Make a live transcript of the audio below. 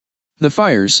The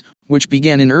fires, which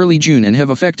began in early June and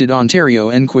have affected Ontario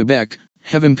and Quebec,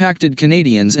 have impacted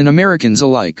Canadians and Americans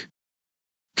alike.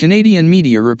 Canadian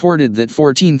media reported that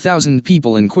 14,000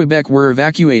 people in Quebec were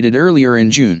evacuated earlier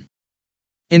in June.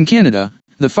 In Canada,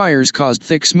 the fires caused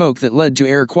thick smoke that led to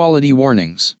air quality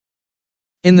warnings.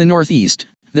 In the Northeast,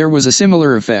 there was a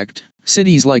similar effect.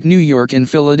 Cities like New York and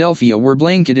Philadelphia were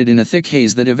blanketed in a thick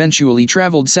haze that eventually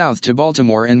traveled south to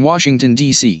Baltimore and Washington,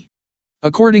 D.C.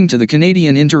 According to the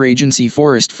Canadian Interagency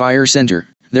Forest Fire Center,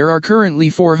 there are currently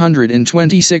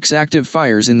 426 active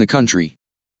fires in the country,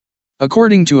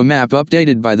 according to a map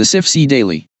updated by the CIFC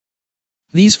Daily.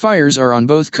 These fires are on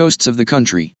both coasts of the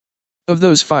country. Of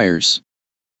those fires,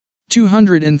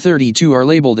 232 are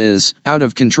labeled as out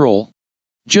of control.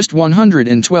 Just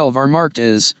 112 are marked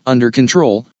as under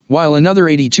control, while another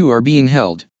 82 are being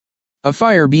held. A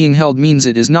fire being held means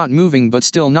it is not moving but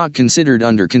still not considered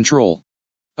under control.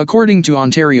 According to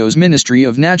Ontario's Ministry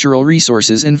of Natural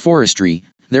Resources and Forestry,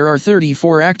 there are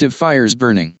 34 active fires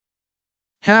burning.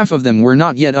 Half of them were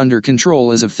not yet under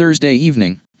control as of Thursday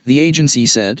evening, the agency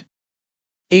said.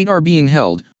 8 are being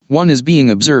held, 1 is being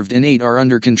observed and 8 are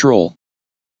under control.